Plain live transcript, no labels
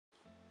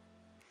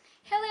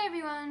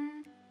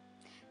everyone!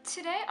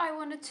 Today I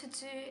wanted to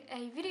do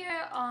a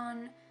video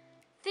on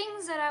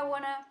things that I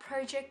want to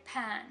project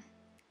pan.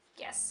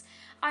 Yes,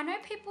 I know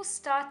people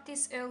start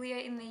this earlier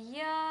in the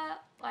year,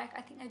 like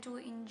I think they do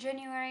it in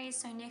January,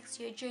 so next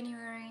year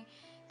January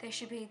they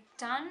should be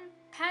done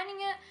panning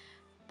it,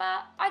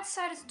 but I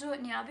decided to do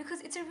it now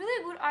because it's a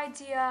really good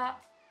idea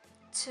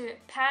to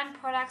pan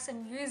products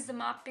and use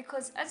them up,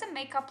 because as a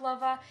makeup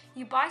lover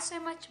you buy so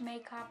much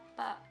makeup,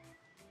 but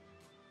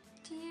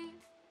do you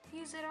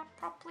use it up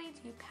properly?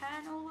 Do you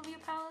pan all of your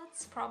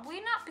palettes?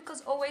 Probably not,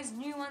 because always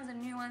new ones and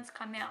new ones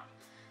come out.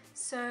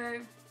 So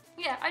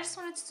yeah, I just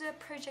wanted to do a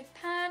project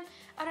pan.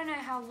 I don't know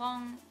how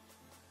long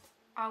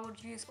I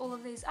would use all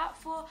of these up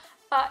for,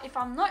 but if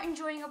I'm not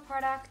enjoying a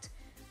product,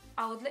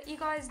 I would let you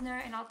guys know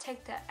and I'll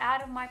take that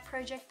out of my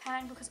project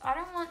pan, because I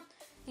don't want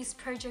this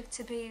project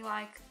to be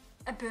like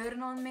a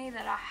burden on me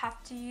that I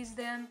have to use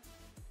them.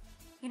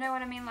 You know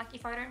what I mean? Like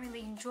if I don't really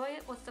enjoy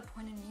it, what's the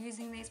point in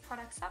using these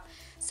products up?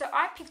 So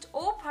I picked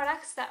all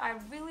products that I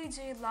really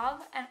do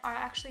love and I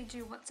actually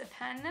do want to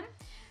pan them.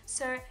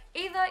 So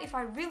either if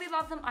I really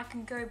love them, I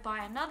can go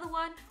buy another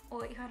one,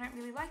 or if I don't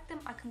really like them,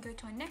 I can go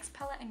to a next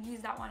palette and use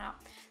that one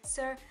up.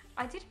 So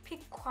I did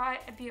pick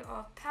quite a bit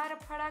of powder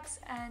products,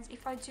 and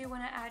if I do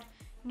want to add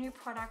new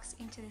products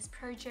into this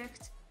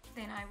project,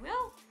 then I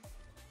will.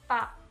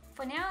 But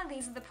for now,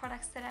 these are the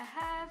products that I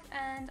have,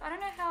 and I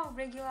don't know how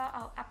regular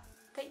I'll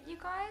update you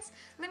guys.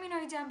 Let me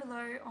know down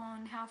below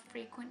on how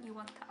frequent you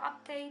want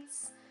the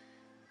updates.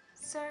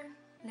 So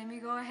let me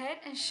go ahead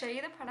and show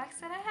you the products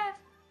that I have.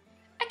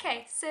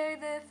 Okay, so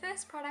the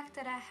first product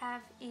that I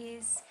have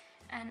is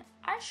an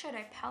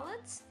eyeshadow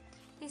palette.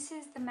 This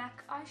is the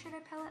MAC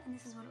eyeshadow palette and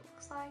this is what it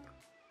looks like.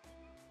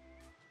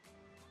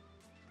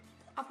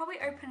 I'll probably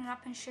open it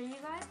up and show you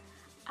guys.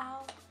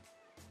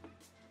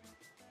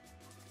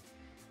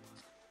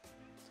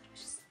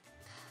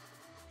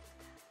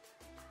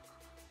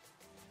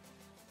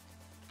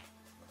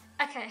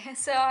 Okay,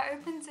 so I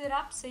opened it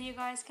up so you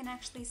guys can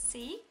actually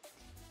see.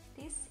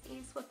 This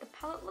is what the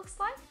palette looks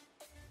like.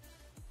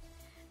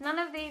 None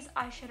of these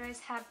eyeshadows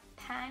have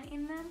pan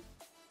in them,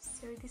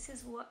 so this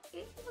is what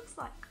it looks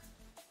like.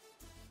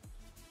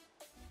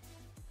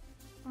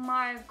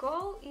 My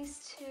goal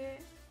is to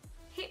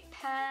hit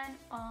pan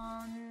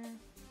on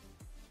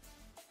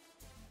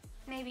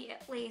maybe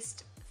at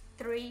least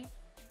 3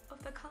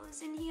 of the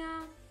colors in here,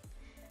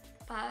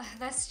 but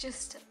that's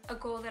just a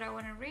goal that I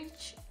want to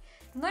reach.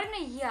 Not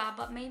in a year,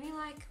 but maybe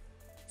like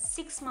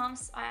 6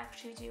 months. I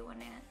actually do want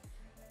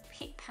to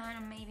hit pan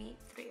on maybe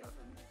 3 of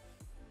them,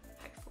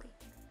 hopefully.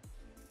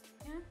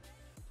 Yeah.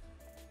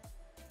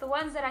 The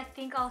ones that I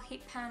think I'll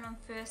hit pan on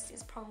first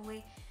is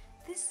probably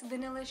this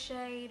vanilla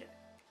shade.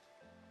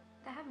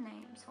 They have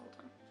names, hold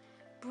on.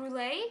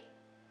 Brule,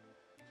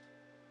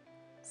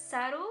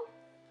 Saddle,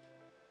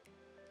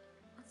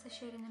 what's the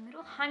shade in the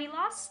middle?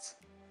 Honeylust.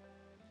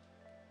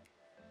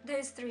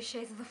 Those 3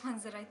 shades are the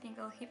ones that I think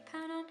I'll hit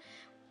pan on.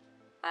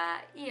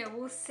 But yeah,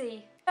 we'll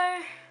see. So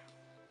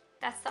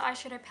that's the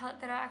eyeshadow palette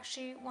that I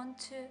actually want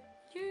to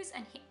use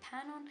and hit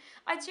pan on.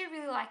 I do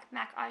really like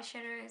MAC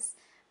eyeshadows,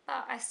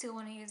 but I still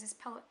want to use this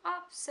palette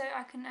up so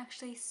I can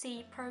actually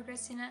see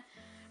progress in it.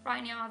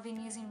 Right now I've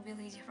been using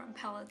really different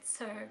palettes,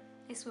 so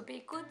this would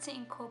be good to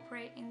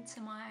incorporate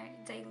into my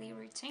daily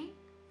routine.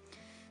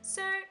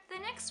 So the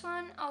next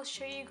one I'll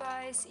show you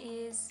guys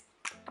is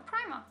a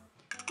primer.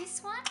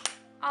 This one,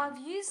 I've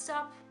used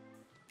up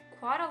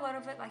quite a lot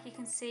of it, like you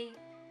can see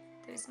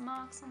those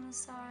marks on the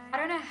side. I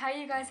don't know how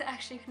you guys are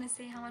actually going to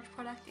see how much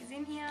product is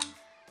in here,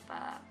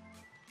 but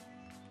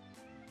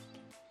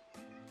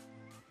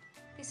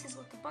this is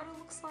what the bottle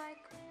looks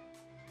like.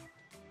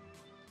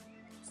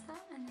 That's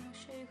that, and then I'll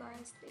show you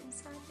guys the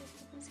inside if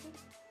you can see.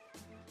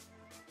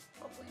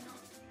 Probably not.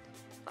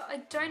 But I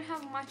don't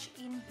have much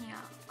in here.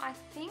 I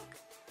think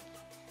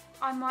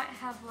I might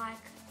have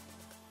like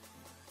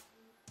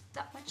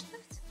that much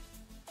left.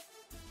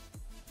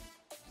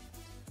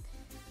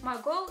 My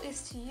goal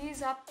is to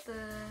use up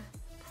the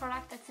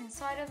product that's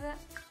inside of it.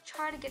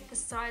 Try to get the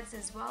sides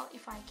as well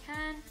if I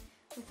can,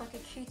 with like a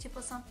Q-tip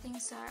or something,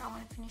 so I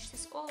want to finish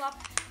this all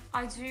up.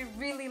 I do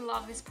really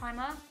love this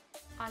primer.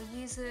 I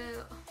use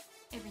it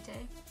every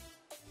day,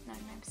 99%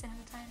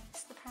 of the time.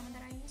 This is the primer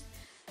that I use.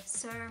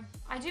 So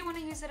I do want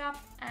to use it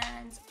up,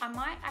 and I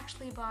might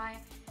actually buy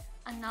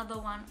another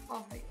one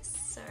of this.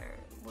 So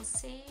we'll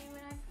see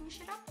when I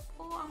finish it up,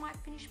 or I might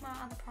finish my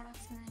other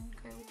products and then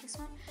go with this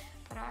one.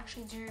 But I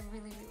actually do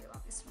really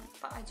love this one,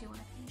 but I do want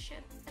to finish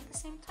it at the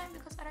same time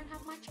because I don't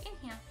have much in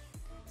here.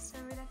 So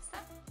that's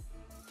that.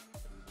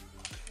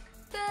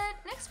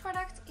 The next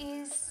product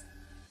is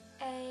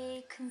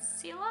a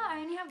concealer. I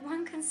only have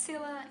one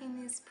concealer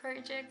in this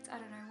project. I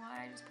don't know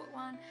why I just put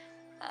one.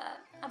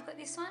 I've got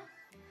this one.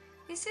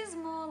 This is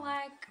more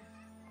like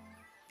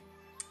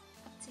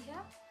up to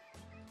here.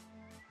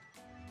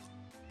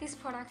 This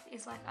product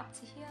is like up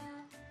to here,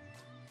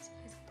 as you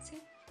guys can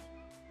see.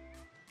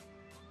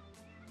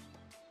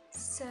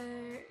 So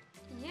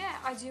yeah,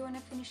 I do want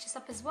to finish this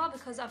up as well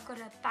because I've got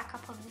a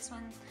backup of this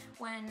one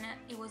when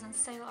it was on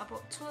sale. I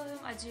bought 2 of them.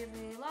 I do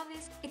really love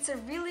this. It's a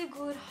really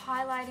good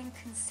highlighting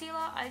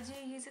concealer. I do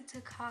use it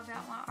to carve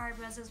out my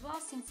eyebrows as well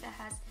since it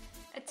has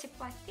a tip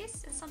like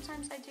this, and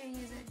sometimes I do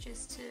use it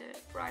just to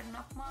brighten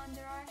up my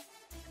under eye.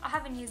 I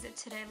haven't used it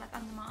today like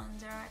under my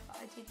under eye, but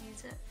I did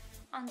use it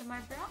under my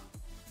brow.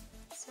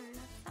 So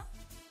that's that.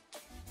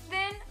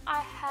 Then I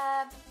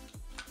have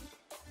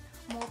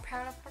more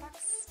powder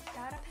products.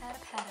 Powder.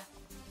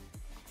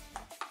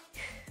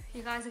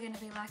 You guys are going to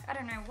be like, I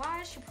don't know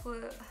why she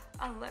put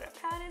a lot of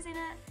powders in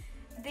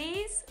it.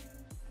 These,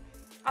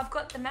 I've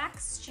got the MAC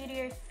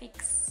Studio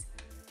Fix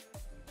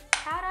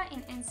powder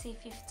in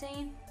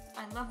NC15.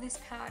 I love this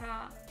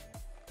powder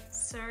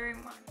so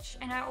much.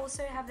 And I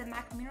also have the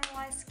MAC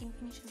Mineralise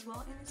Skinfinish as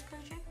well in this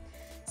project.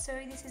 So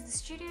this is the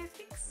Studio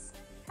Fix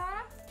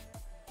powder.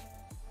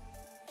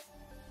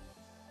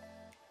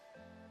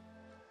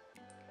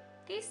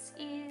 This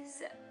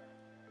is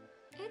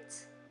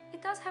it.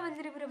 It does have a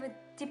little bit of a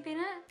dip in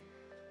it,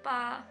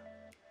 but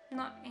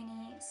not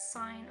any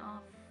sign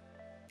of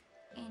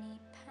any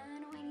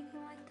pan or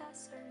anything like that,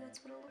 so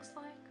that's what it looks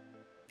like.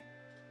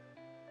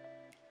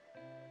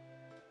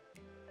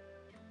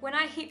 When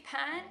I hit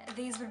pan,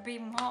 these would be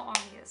more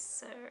obvious,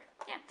 so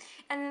yeah.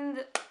 And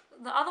then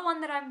the other one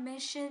that I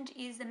mentioned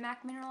is the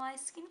MAC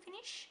Mineralise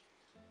Skinfinish.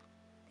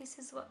 This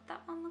is what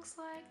that one looks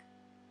like.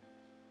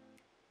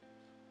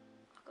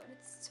 Oh god,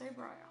 it's so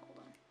bright, hold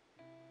on.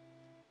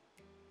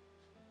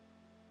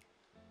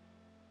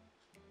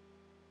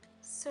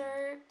 So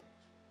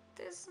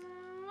there's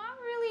not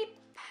really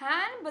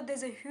pan, but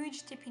there's a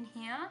huge dip in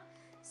here.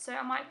 So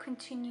I might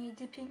continue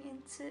dipping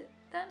into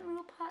that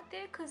little part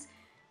there because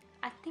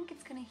I think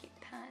it's gonna hit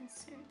pan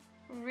soon,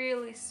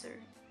 really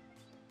soon.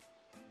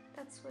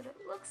 That's what it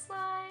looks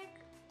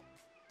like.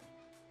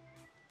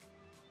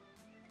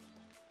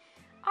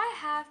 I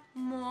have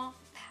more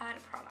powder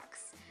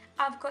products.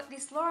 I've got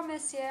this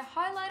Mercier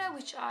highlighter,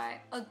 which I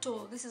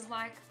adore. This is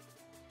like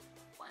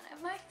one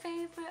of my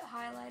favorite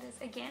highlighters.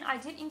 Again, I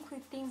did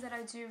include things that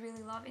I do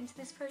really love into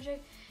this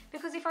project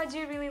because if I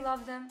do really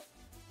love them,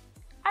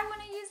 I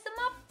want to use them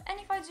up, and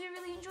if I do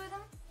really enjoy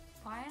them,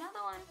 buy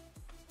another one.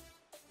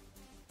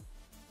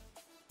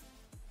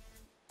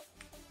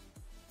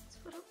 That's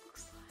what it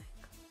looks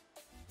like.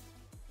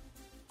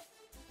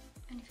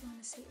 And if you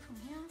want to see it from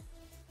here,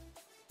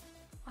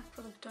 like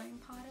for the dome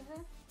part of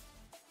it,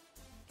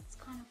 it's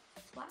kind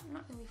of flat,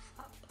 not really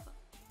flat, but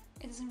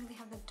it doesn't really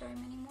have the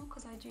dome anymore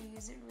because I do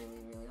use it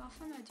really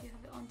often. I do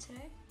have it on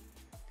today.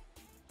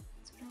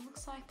 That's what it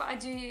looks like. But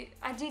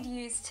I did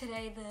use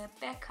today the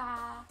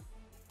Becca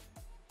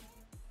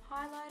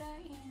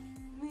highlighter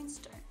in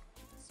Moonstone.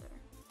 So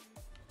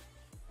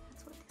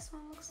that's what this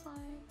one looks like.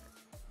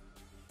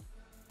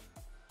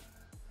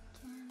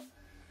 Again.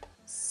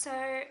 So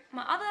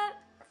my other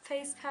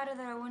face powder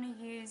that I want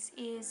to use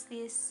is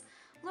this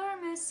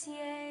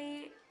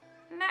Mercier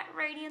Matte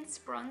Radiance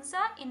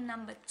Bronzer in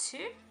number 2.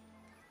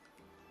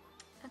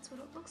 That's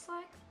what it looks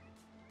like.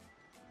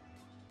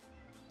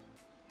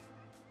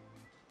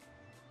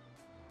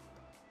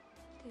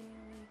 There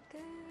we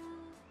go.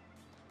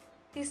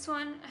 This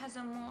one has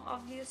a more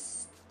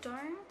obvious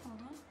dome.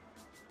 Hold on.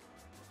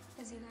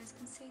 As you guys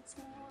can see, it's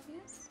more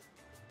obvious.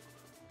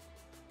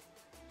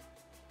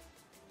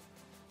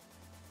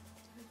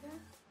 There we go.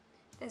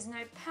 There's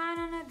no pan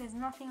on it. There's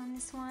nothing on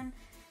this one.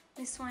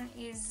 This one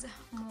is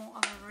more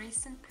of a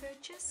recent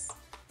purchase.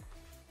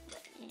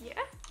 But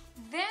yeah.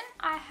 Then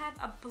I have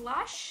a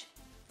blush,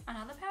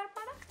 another powder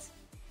product.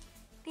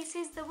 This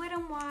is the Wet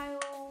n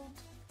Wild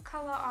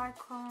Color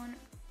Icon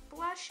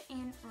blush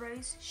in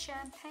Rose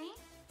Champagne.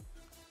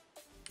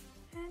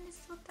 And this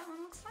is what that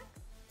one looks like.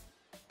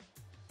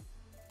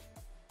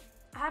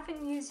 I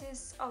haven't used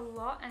this a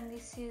lot, and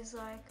this is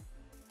like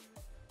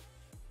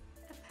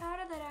a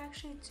powder that I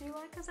actually do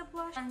like as a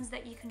blush. Ones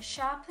that you can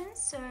sharpen.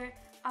 So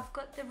I've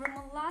got the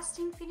Rimmel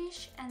Lasting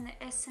Finish and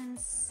the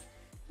Essence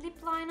lip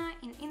liner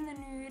in the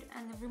nude,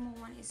 and the Rimmel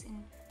one is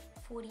in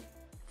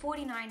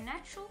 49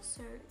 natural.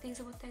 So these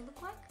are what they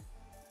look like.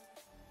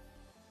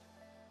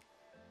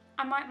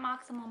 I might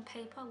mark them on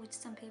paper, which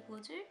some people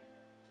do.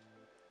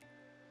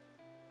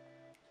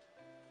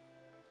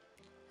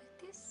 Like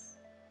this.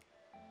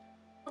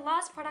 The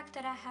last product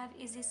that I have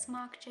is this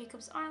Marc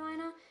Jacobs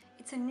eyeliner.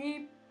 It's a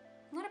new,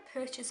 not a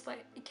purchase,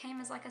 but it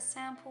came as like a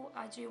sample.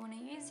 I do want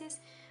to use this.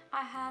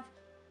 I have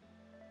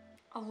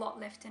a lot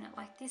left in it.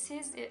 Like this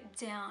is it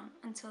down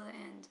until the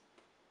end.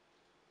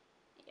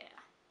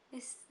 Yeah,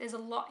 there's a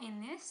lot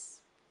in this.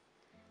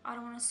 I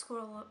don't want to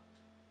scroll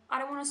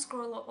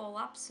it all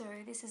up, so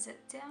this is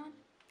it down.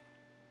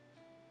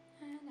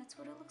 And that's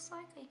what it looks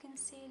like. You can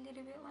see a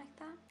little bit like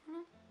that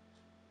on it.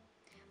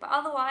 But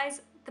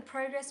otherwise, the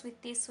progress with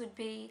this would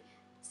be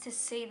to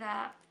see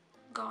that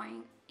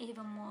going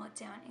even more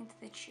down into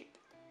the tube.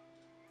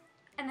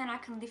 And then I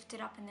can lift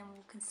it up and then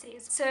we can see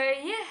it. So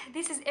yeah,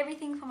 this is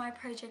everything for my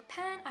project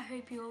pan. I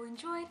hope you all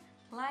enjoyed.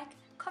 Like,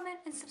 comment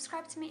and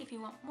subscribe to me if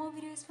you want more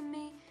videos from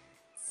me.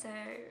 So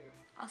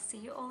I'll see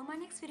you all in my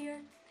next video.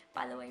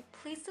 By the way,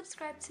 please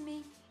subscribe to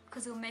me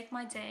because it'll make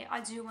my day.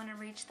 I do want to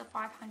reach the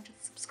 500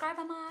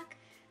 subscriber mark.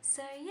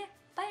 So yeah,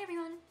 bye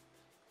everyone.